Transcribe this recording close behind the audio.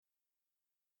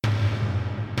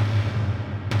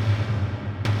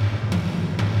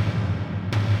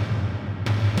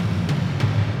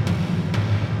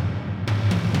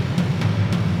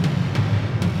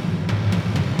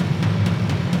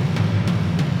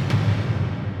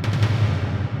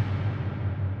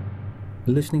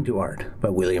Listening to Art by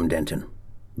William Denton.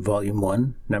 Volume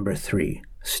 1, Number 3,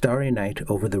 Starry Night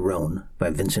over the Rhône by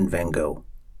Vincent van Gogh.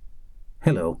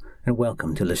 Hello, and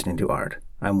welcome to Listening to Art.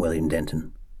 I'm William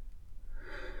Denton.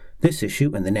 This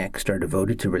issue and the next are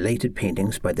devoted to related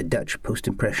paintings by the Dutch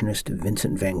post-impressionist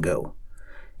Vincent van Gogh.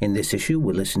 In this issue,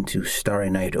 we'll listen to Starry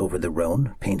Night over the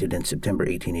Rhône, painted in September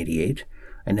 1888,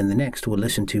 and in the next we'll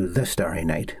listen to The Starry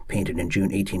Night, painted in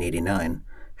June 1889,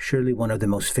 surely one of the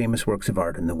most famous works of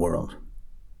art in the world.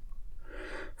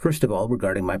 First of all,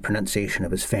 regarding my pronunciation of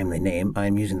his family name, I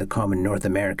am using the common North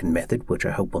American method, which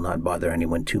I hope will not bother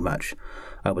anyone too much.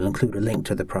 I will include a link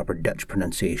to the proper Dutch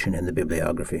pronunciation in the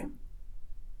bibliography.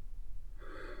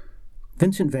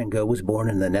 Vincent van Gogh was born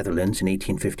in the Netherlands in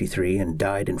 1853 and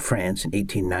died in France in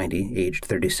 1890, aged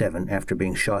 37, after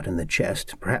being shot in the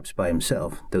chest, perhaps by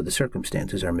himself, though the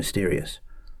circumstances are mysterious.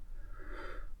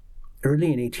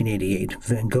 Early in 1888,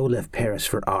 Van Gogh left Paris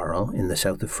for Arles, in the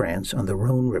south of France, on the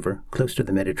Rhône River, close to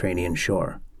the Mediterranean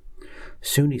shore.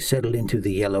 Soon he settled into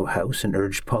the Yellow House and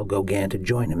urged Paul Gauguin to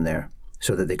join him there,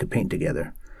 so that they could paint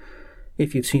together.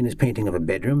 If you've seen his painting of a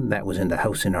bedroom, that was in the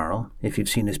house in Arles. If you've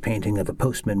seen his painting of a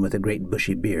postman with a great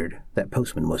bushy beard, that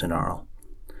postman was in Arles.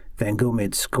 Van Gogh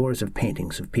made scores of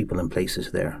paintings of people and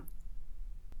places there.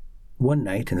 One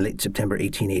night in late September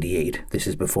 1888, this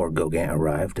is before Gauguin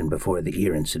arrived and before the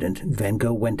ear incident, Van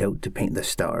Gogh went out to paint the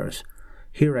stars.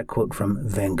 Here I quote from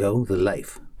Van Gogh, The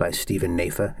Life, by Stephen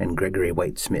Nafa and Gregory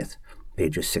White Smith,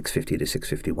 pages 650 to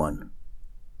 651.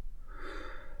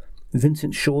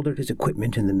 Vincent shouldered his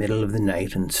equipment in the middle of the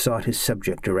night and sought his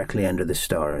subject directly under the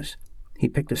stars. He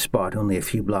picked a spot only a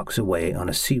few blocks away on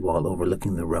a seawall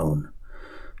overlooking the Rhône.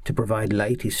 To provide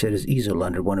light, he set his easel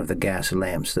under one of the gas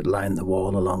lamps that lined the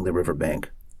wall along the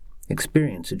riverbank.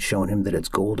 Experience had shown him that its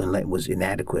golden light was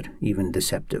inadequate, even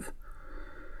deceptive.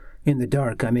 "In the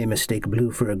dark I may mistake blue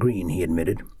for a green," he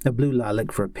admitted, "a blue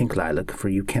lilac for a pink lilac, for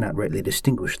you cannot rightly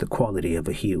distinguish the quality of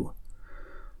a hue."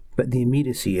 But the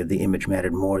immediacy of the image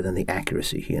mattered more than the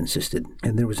accuracy, he insisted,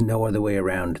 and there was no other way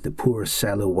around the poor,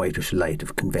 sallow, whitish light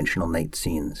of conventional night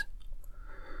scenes.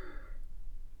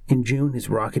 In June, his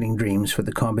rocketing dreams for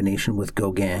the combination with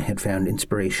Gauguin had found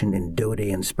inspiration in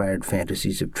Daudet-inspired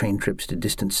fantasies of train trips to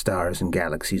distant stars and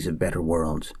galaxies of better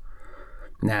worlds.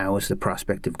 Now, as the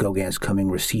prospect of Gauguin's coming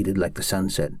receded like the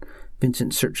sunset,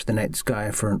 Vincent searched the night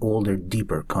sky for an older,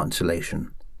 deeper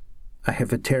consolation. "I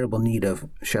have a terrible need of,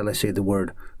 shall I say the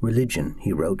word, religion,"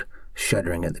 he wrote,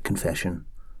 shuddering at the confession.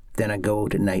 "Then I go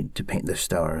out at night to paint the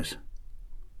stars."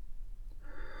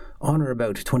 On or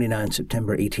about 29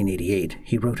 September 1888,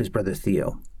 he wrote his brother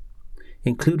Theo,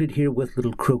 "Included herewith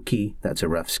little croquis," that's a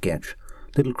rough sketch,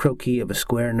 "little croquis of a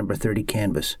square number 30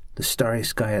 canvas, the starry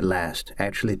sky at last,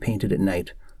 actually painted at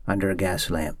night, under a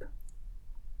gas lamp."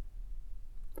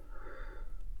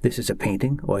 This is a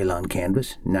painting, oil on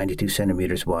canvas, 92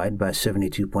 centimeters wide by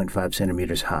 72.5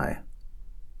 centimeters high.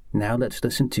 Now let's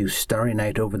listen to Starry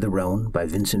Night over the Rhône by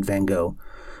Vincent van Gogh,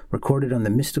 recorded on the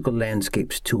Mystical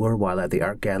Landscapes Tour while at the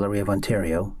Art Gallery of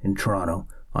Ontario in Toronto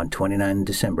on 29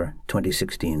 December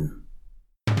 2016.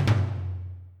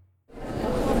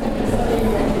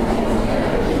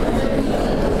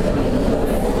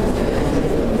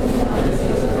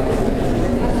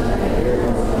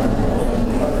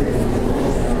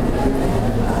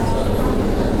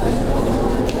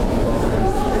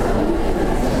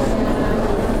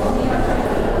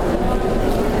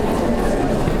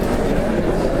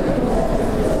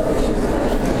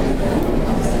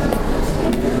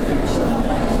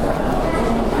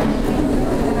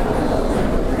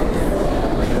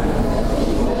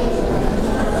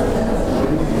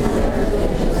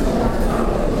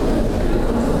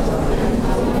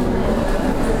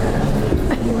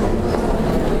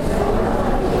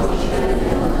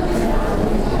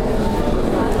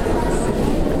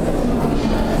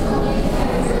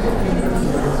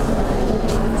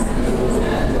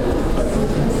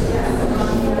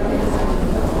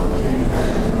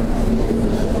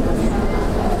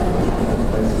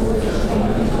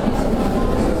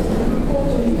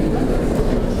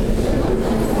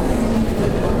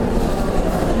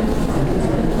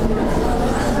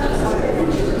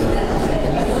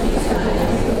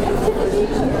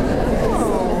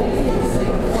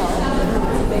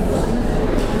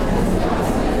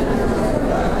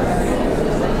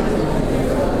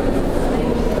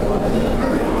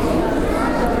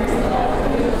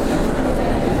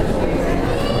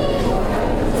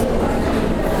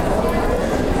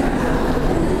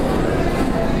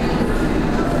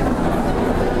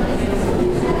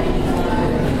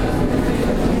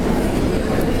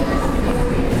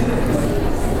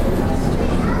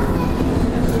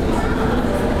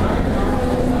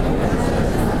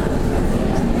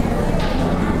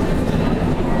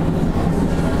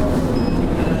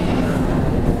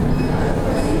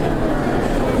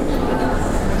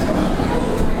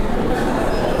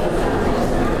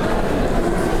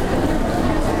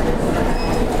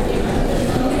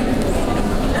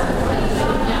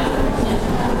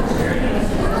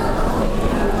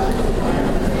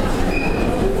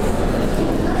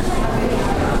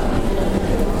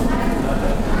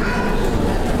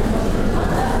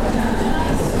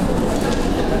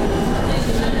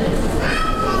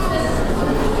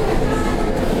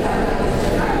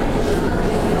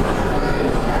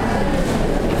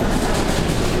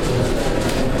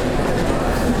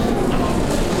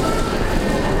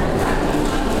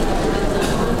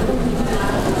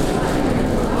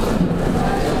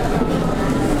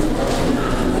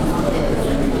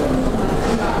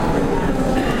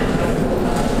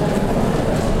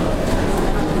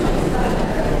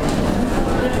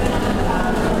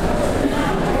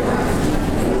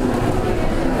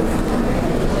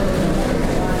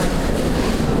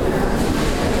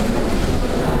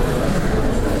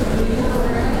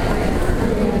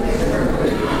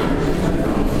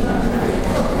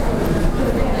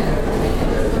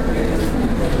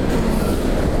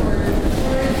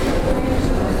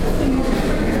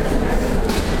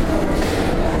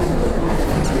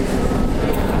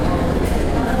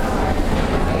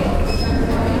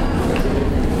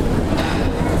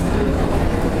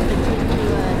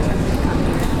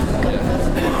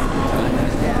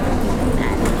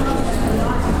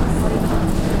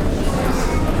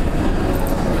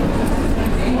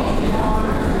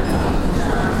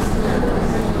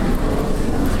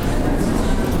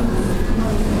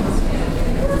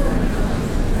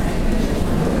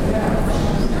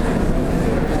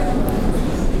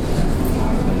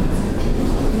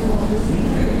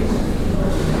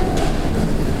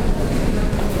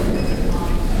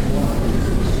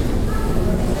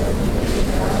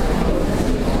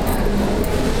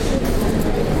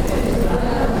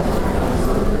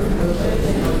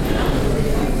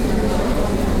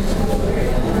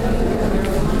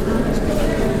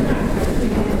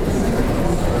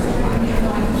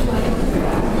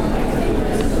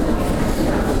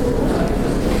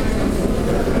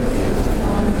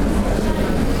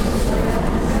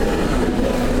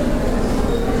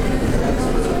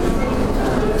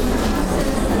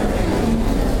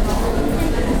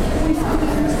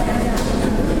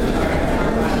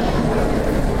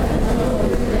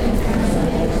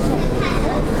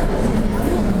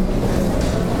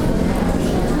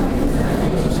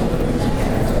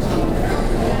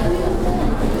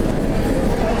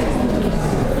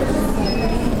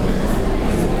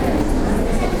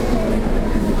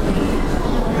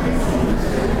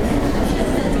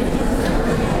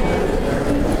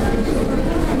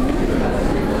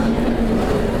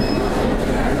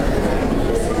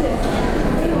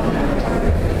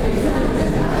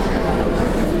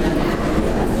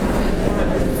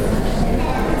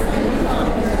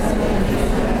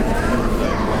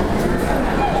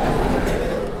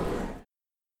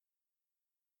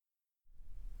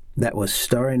 That was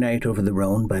Starry Night Over the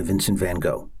Rhône by Vincent van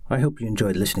Gogh. I hope you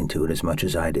enjoyed listening to it as much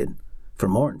as I did. For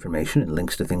more information and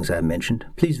links to things I've mentioned,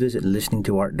 please visit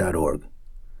listeningtoart.org.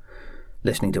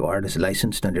 Listening to Art is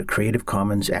licensed under Creative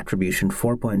Commons Attribution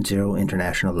 4.0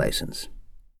 International License.